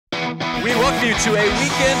We welcome you to a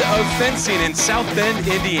weekend of fencing in South Bend,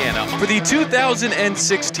 Indiana for the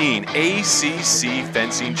 2016 ACC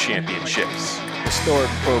Fencing Championships. Historic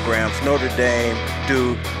programs, Notre Dame,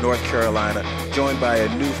 Duke, North Carolina, joined by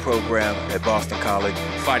a new program at Boston College.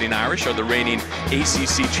 Fighting Irish are the reigning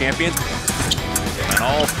ACC champions. An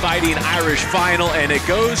all-fighting Irish final, and it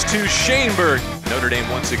goes to Schoenberg. Notre Dame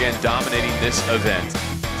once again dominating this event.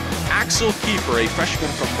 Axel Kiefer, a freshman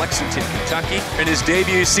from Lexington, Kentucky, in his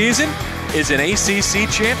debut season, is an ACC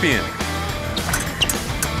champion.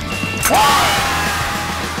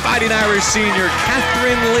 Fighting Irish senior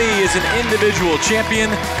Catherine Lee is an individual champion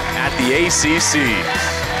at the ACC.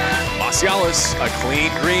 Macialis, a clean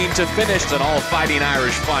green to finish an all-fighting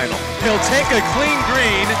Irish final. He'll take a clean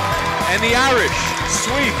green, and the Irish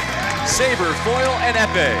sweep saber, foil, and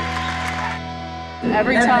epee.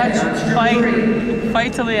 Every touch,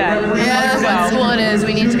 fight till the end. Yeah, that's what school it is.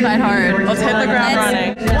 We need to fight hard. Let's hit the ground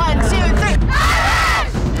running. 1, 2, 3.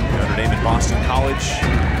 Notre Dame and Boston College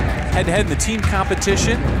head-to-head in the team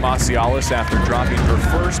competition. Macialis, after dropping her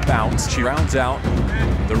first bounce, she rounds out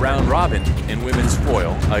the round robin in women's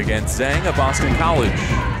foil against Zhang of Boston College.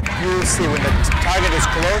 You will see when the target is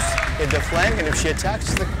close, hit the flank, and if she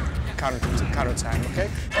attacks, the counter time, okay?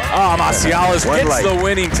 Macialis gets the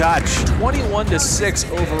winning touch. 21-6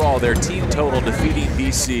 overall, their team total, defeating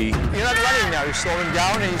BC. You're not running now, you're slowing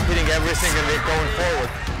down and he's hitting everything and they're going forward.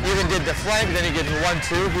 You even did the flank, then you get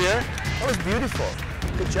 1-2 here. That was beautiful.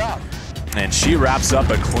 Good job. And she wraps up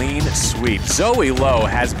a clean sweep. Zoe Lowe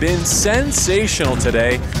has been sensational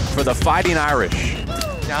today for the Fighting Irish.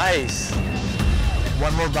 Nice.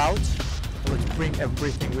 One more bout. Let's bring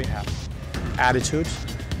everything we have. Attitude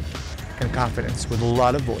and confidence with a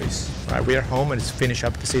lot of voice. All right, we are home and let's finish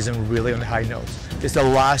up the season really on a high note. It's the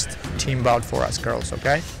last team bout for us girls,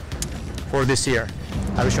 okay? For this year.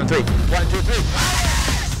 Irish on 3. 1, 2,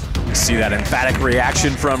 3. See that emphatic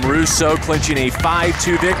reaction from Russo, clinching a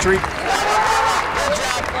 5-2 victory.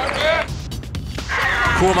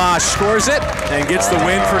 Kumash scores it and gets the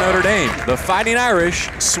win for Notre Dame. The Fighting Irish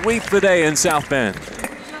sweep the day in South Bend.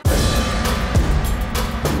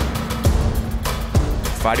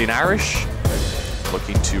 Fighting Irish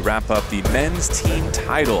looking to wrap up the men's team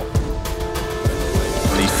title.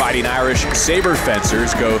 The Fighting Irish saber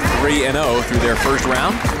fencers go 3-0 through their first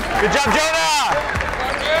round. Good job, Jonah!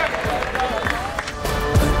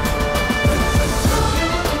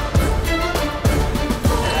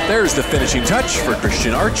 There's the finishing touch for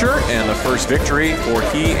Christian Archer and the first victory for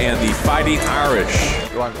he and the Fighting Irish.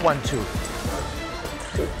 1, 2.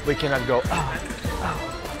 We cannot go.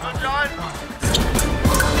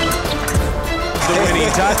 The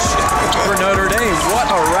winning touch for Notre Dame. What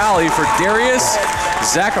a rally for Darius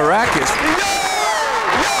Zacharakis.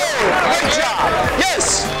 Great job!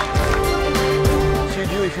 Yes!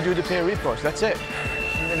 If you do the pair repos, that's it.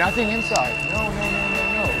 Nothing inside. No.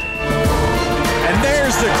 And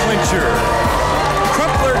there's the clincher.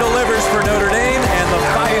 Crumpler delivers for Notre Dame, and the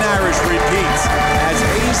Fighting Irish repeats as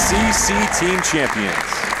ACC team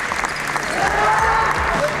champions.